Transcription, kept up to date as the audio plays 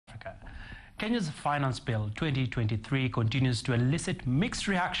Kenya's Finance Bill 2023 continues to elicit mixed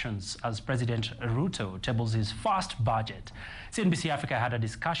reactions as President Ruto tables his first budget. CNBC Africa had a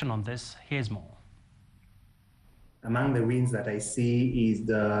discussion on this. Here's more. Among the wins that I see is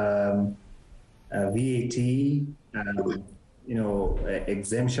the VAT,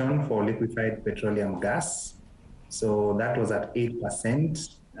 exemption for liquefied petroleum gas. So that was at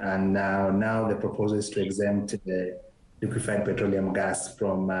 8%, and now the proposal is to exempt the liquefied petroleum gas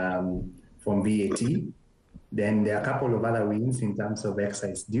from VAT. Then there are a couple of other wins in terms of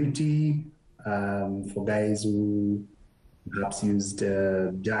excise duty for guys who perhaps used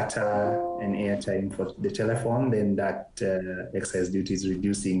data and airtime for the telephone. Then that excise duty is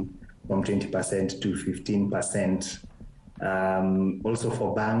reducing from 20% to 15%. Also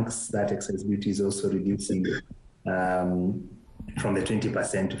for banks, that excise duty is also reducing from the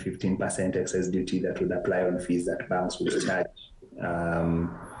 20% to 15% excise duty that would apply on fees that banks would charge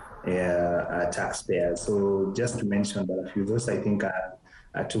taxpayers. So just to mention that a few of those, I think, are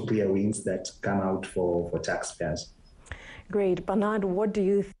two clear wins that come out for taxpayers. Great. Bernard, what do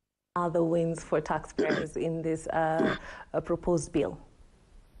you think are the wins for taxpayers in this proposed bill?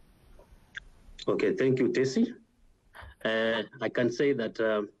 Okay, thank you, Tessie. I can say that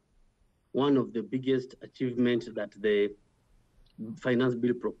one of the biggest achievements that the finance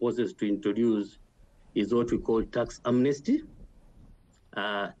bill proposes to introduce is what we call tax amnesty.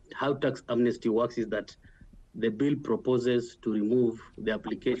 How tax amnesty works is that the bill proposes to remove the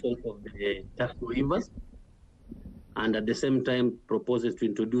application of the tax waivers and at the same time proposes to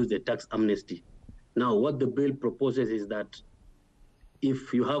introduce the tax amnesty. Now, what the bill proposes is that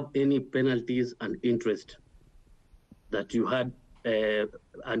if you have any penalties and interest that you had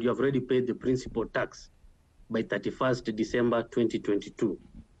and you have already paid the principal tax by 31st December 2022,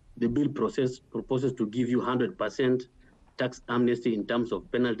 the bill proposes to give you 100% tax amnesty in terms of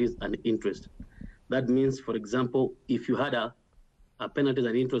penalties and interest. That means, for example, if you had a penalties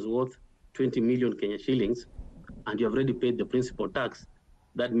and interest worth 20 million Kenya shillings and you have already paid the principal tax,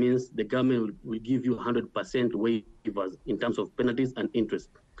 that means the government will give you 100% waivers in terms of penalties and interest.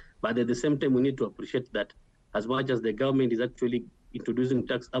 But at the same time, we need to appreciate that as much as the government is actually introducing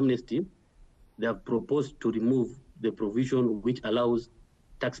tax amnesty, they have proposed to remove the provision which allows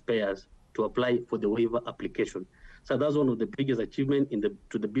taxpayers to apply for the waiver application. So that's one of the biggest achievements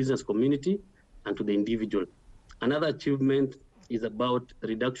to the business community and to the individual. Another achievement is about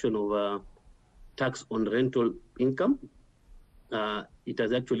reduction of tax on rental income. It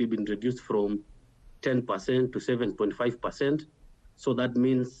has actually been reduced from 10% to 7.5%. So that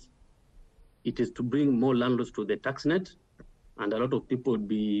means it is to bring more landlords to the tax net, and a lot of people would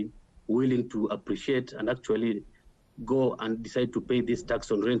be willing to appreciate and actually go and decide to pay this tax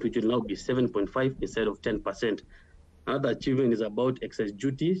on rent, which will now be 7.5 instead of 10%. Another achievement is about excise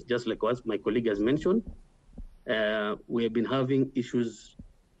duty, just like what my colleague has mentioned. We have been having issues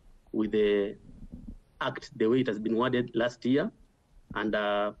with the Act, the way it has been worded last year, and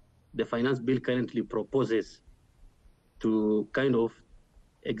the finance bill currently proposes to kind of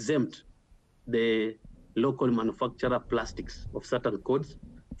exempt the local manufacturer plastics of certain codes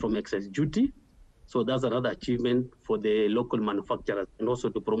from excise duty. So that's another achievement for the local manufacturers and also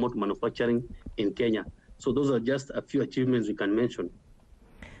to promote manufacturing in Kenya. So those are just a few achievements we can mention.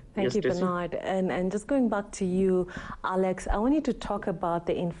 Thank you, Bernard. And just going back to you, Alex, I want you to talk about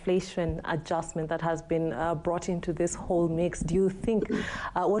the inflation adjustment that has been brought into this whole mix. Do you think,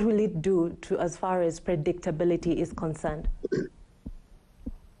 what will it do to as far as predictability is concerned?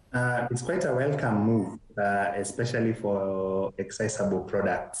 It's quite a welcome move, especially for accessible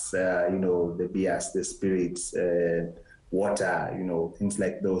products, the beers, the spirits, water, things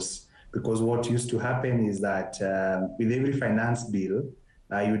like those. Because what used to happen is that with every finance bill,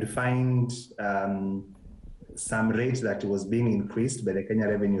 you would find some rate that was being increased by the Kenya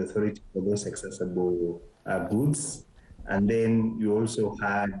Revenue Authority for those accessible goods. And then you also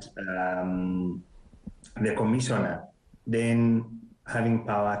had the commissioner then having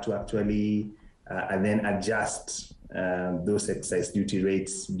power to actually then adjust those excise duty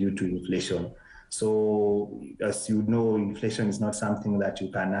rates due to inflation. So as you know, inflation is not something that you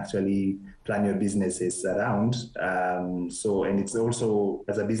can actually plan your businesses around. And it's also,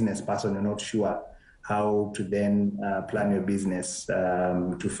 as a business person, you're not sure how to then plan your business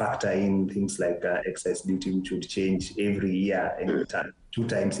to factor in things like excise duty, which would change every year, and 2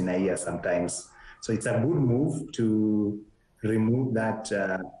 times in a year sometimes. So it's a good move to remove that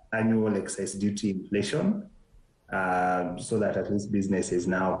annual excise duty inflation, so that at least businesses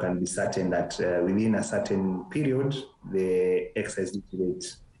now can be certain that within a certain period, the excise duty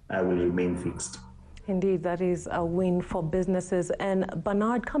rate will remain fixed. Indeed, that is a win for businesses. And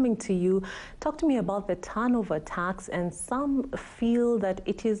Bernard, coming to you, talk to me about the turnover tax. And some feel that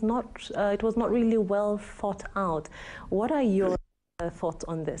it is not, it was not really well thought out. What are your thoughts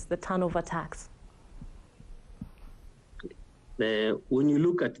on this, the turnover tax? When you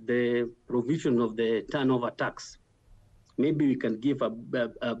look at the provision of the turnover tax, maybe we can give a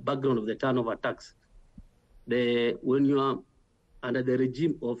background of the turnover tax. When you are under the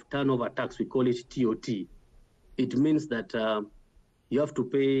regime of turnover tax, we call it TOT. It means that you have to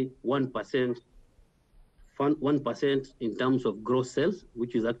pay 1% in terms of gross sales,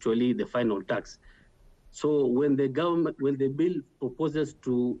 which is actually the final tax. So when the bill proposes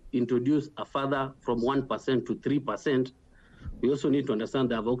to introduce a further from 1% to 3%, we also need to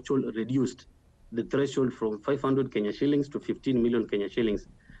understand they have actually reduced the threshold from 500 Kenya shillings to 15 million Kenya shillings.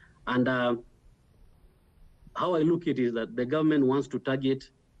 And how I look at it is that the government wants to target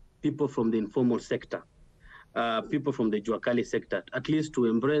people from the informal sector, people from the Juakali sector, at least to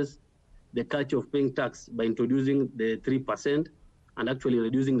embrace the culture of paying tax by introducing the 3% and actually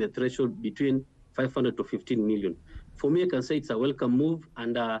reducing the threshold between 500 to 15 million. For me, I can say it's a welcome move.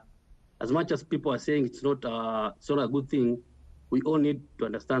 And as much as people are saying it's not a good thing, we all need to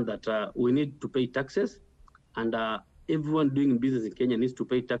understand that we need to pay taxes, and everyone doing business in Kenya needs to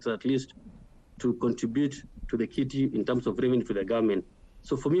pay taxes at least to contribute to the kitty in terms of revenue to the government.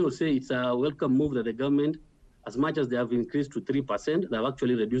 So for me, I would say it's a welcome move that the government, as much as they have increased to 3%, they have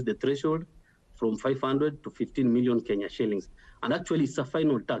actually reduced the threshold from 500 to 15 million Kenya shillings. And actually, it's a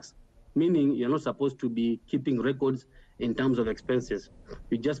final tax, meaning you're not supposed to be keeping records in terms of expenses.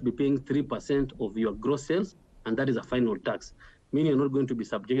 You just be paying 3% of your gross sales, and that is a final tax, meaning you're not going to be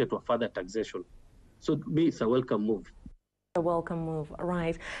subjected to a further taxation. So to me, it's a welcome move. A welcome move,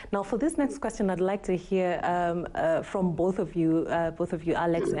 right. Now, for this next question, I'd like to hear from both of you,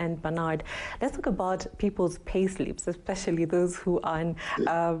 Alex and Bernard. Let's talk about people's pay slips, especially those who earn,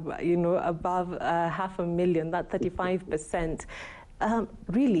 above $500,000, that 35%.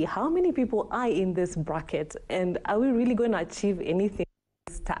 Really, how many people are in this bracket, and are we really going to achieve anything with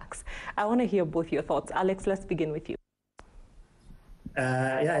this tax? I want to hear both your thoughts. Alex, let's begin with you.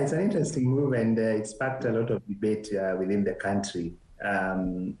 Yeah, it's an interesting move, and it sparked a lot of debate within the country.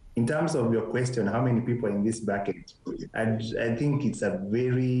 In terms of your question, how many people in this bracket? I think it's a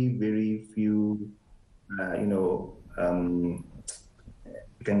very, very few, you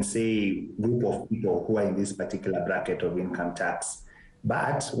can say group of people who are in this particular bracket of income tax.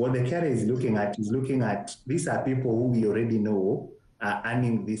 But what the carrier is looking at these are people who we already know are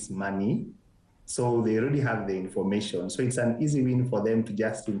earning this money. So they already have the information. So it's an easy win for them to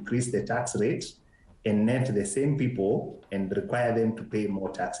just increase the tax rate and net the same people and require them to pay more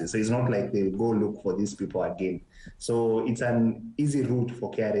taxes. So it's not like they'll go look for these people again. So it's an easy route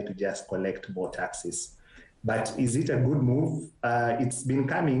for KRA to just collect more taxes. But is it a good move? It's been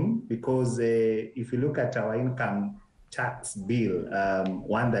coming because if you look at our income tax bill,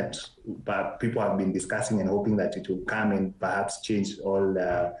 one that people have been discussing and hoping that it will come and perhaps change all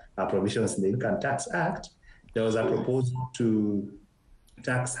our provisions in the Income Tax Act, there was a proposal to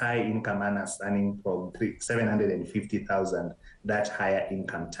tax high income earners earning from 750,000, that higher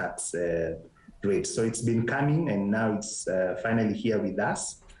income tax rate. So it's been coming, and now it's finally here with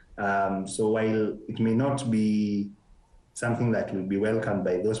us. So while it may not be something that will be welcomed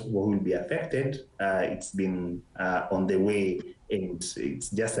by those people who will be affected, it's been on the way, and it's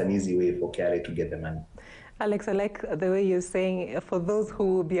just an easy way for KRA to get the money. Alex, I like the way you're saying for those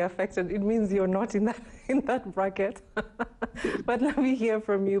who will be affected. It means you're not in that bracket. But let me hear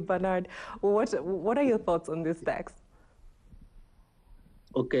from you, Bernard. What are your thoughts on this tax?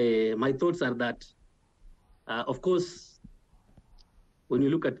 Okay, my thoughts are that, of course, when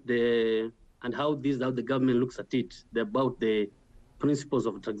you look at how the government looks at it, about the principles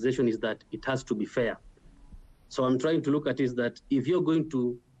of taxation is that it has to be fair. So I'm trying to look at is that if you're going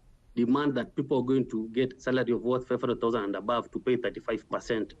to demand that people are going to get salary of worth 500,000 and above to pay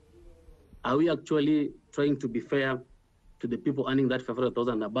 35%, are we actually trying to be fair to the people earning that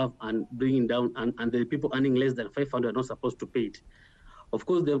 500,000 and above and bringing down, and the people earning less than 500 are not supposed to pay it? Of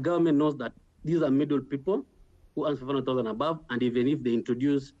course, the government knows that these are middle people who earn 500,000 above, and even if they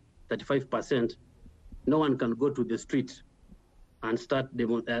introduce 35%, no one can go to the street and start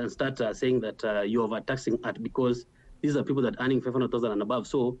saying that you are overtaxing at, because these are people that are earning 500,000 and above.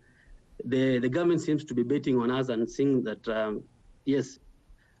 So the government seems to be betting on us and saying that, yes,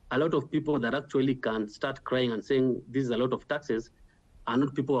 a lot of people that actually can start crying and saying this is a lot of taxes are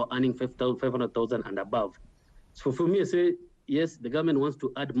not people who are earning 500,000 and above. So for me, I say, yes, the government wants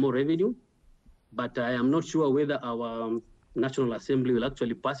to add more revenue, but I am not sure whether our National Assembly will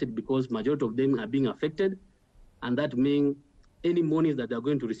actually pass it because majority of them are being affected, and that means any money that they're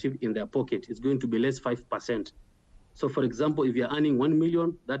going to receive in their pocket is going to be less 5%. So for example, if you're earning 1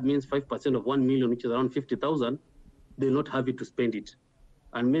 million, that means 5% of 1 million, which is around 50,000, they'll not have it to spend it.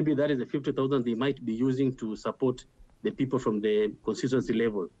 And maybe that is the 50,000 they might be using to support the people from the constituency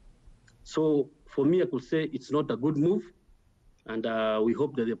level. So for me, I could say it's not a good move. And we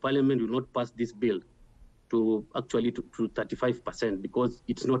hope that the parliament will not pass this bill to actually to 35% because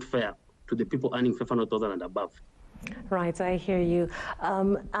it's not fair to the people earning 500,000 and above. Right, I hear you.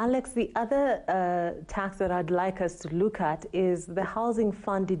 Alex, the other tax that I'd like us to look at is the housing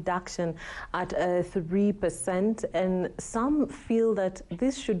fund deduction at 3%. And some feel that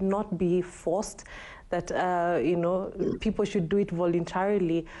this should not be forced, that, people should do it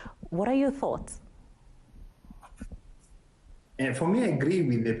voluntarily. What are your thoughts? For me, I agree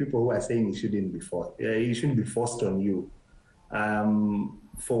with the people who are saying it shouldn't be forced. It shouldn't be forced on you.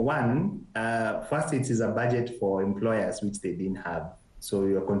 For one, first, it is a budget for employers, which they didn't have. So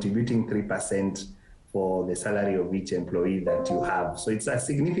you're contributing 3% for the salary of each employee that you have. So it's a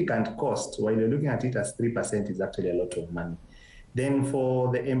significant cost. While you're looking at it as 3% is actually a lot of money. Then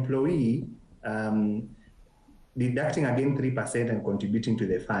for the employee, deducting again 3% and contributing to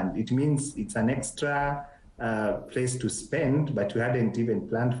the fund, it means it's an extra place to spend, but you hadn't even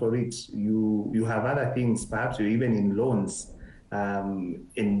planned for it. You have other things, perhaps you're even in loans.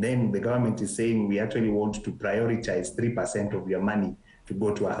 And then the government is saying we actually want to prioritize 3% of your money to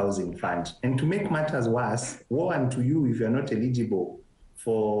go to a housing fund. And to make matters worse, woe unto you if you're not eligible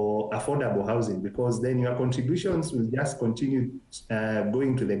for affordable housing, because then your contributions will just continue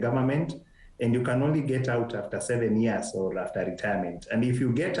going to the government, and you can only get out after 7 years or after retirement. And if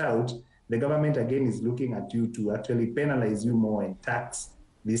you get out, the government again is looking at you to actually penalize you more and tax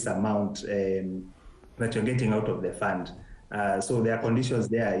this amount that you're getting out of the fund. So there are conditions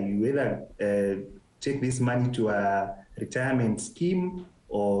there. You either take this money to a retirement scheme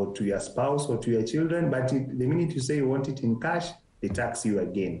or to your spouse or to your children, but the minute you say you want it in cash, they tax you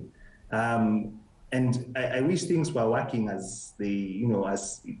again. And I wish things were working as they,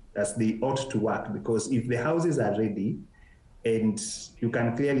 as they ought to work, because if the houses are ready and you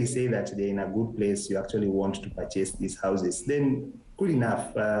can clearly say that they're in a good place, you actually want to purchase these houses, then good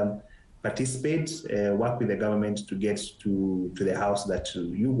enough. Participate, work with the government to get to the house that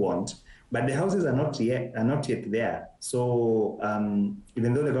you want. But the houses are not yet there. So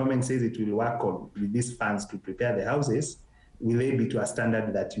even though the government says it will work with these funds to prepare the houses, will they be to a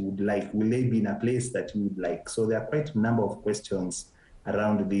standard that you would like? Will they be in a place that you would like? So there are quite a number of questions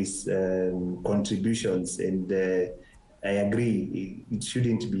around these contributions, and I agree, it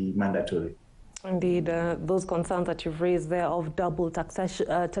shouldn't be mandatory. Indeed, those concerns that you've raised there of double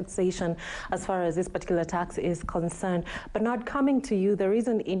taxation as far as this particular tax is concerned. But not coming to you, there is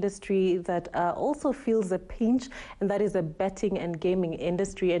an industry that also feels a pinch, and that is the betting and gaming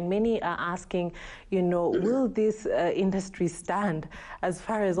industry. And many are asking, will this industry stand? As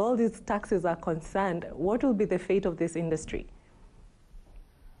far as all these taxes are concerned, what will be the fate of this industry?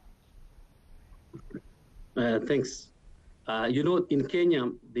 Thanks. In Kenya,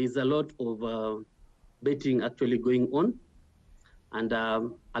 there's a lot of betting actually going on, and a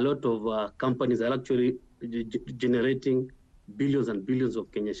lot of companies are actually generating billions and billions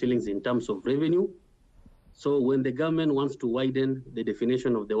of Kenya shillings in terms of revenue. So when the government wants to widen the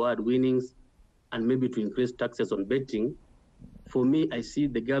definition of the word winnings and maybe to increase taxes on betting, for me, I see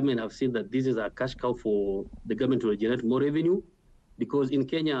the government have seen that this is a cash cow for the government to generate more revenue, because in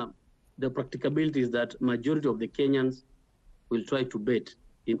Kenya, the practicability is that majority of the Kenyans will try to bet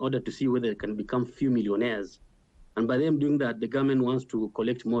in order to see whether they can become few millionaires. And by them doing that, the government wants to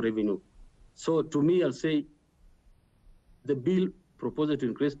collect more revenue. So to me, I'll say the bill proposed to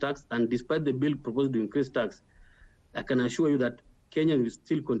increase tax, and despite the bill proposed to increase tax, I can assure you that Kenya will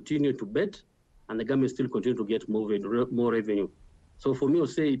still continue to bet, and the government still continue to get more revenue. So for me, I'll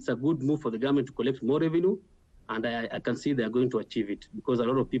say it's a good move for the government to collect more revenue, and I can see they're going to achieve it, because a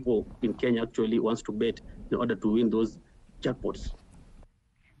lot of people in Kenya actually wants to bet in order to win those jackpots.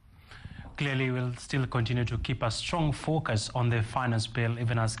 Clearly, we'll still continue to keep a strong focus on the finance bill,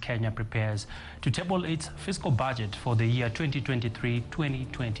 even as Kenya prepares to table its fiscal budget for the year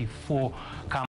 2023-2024.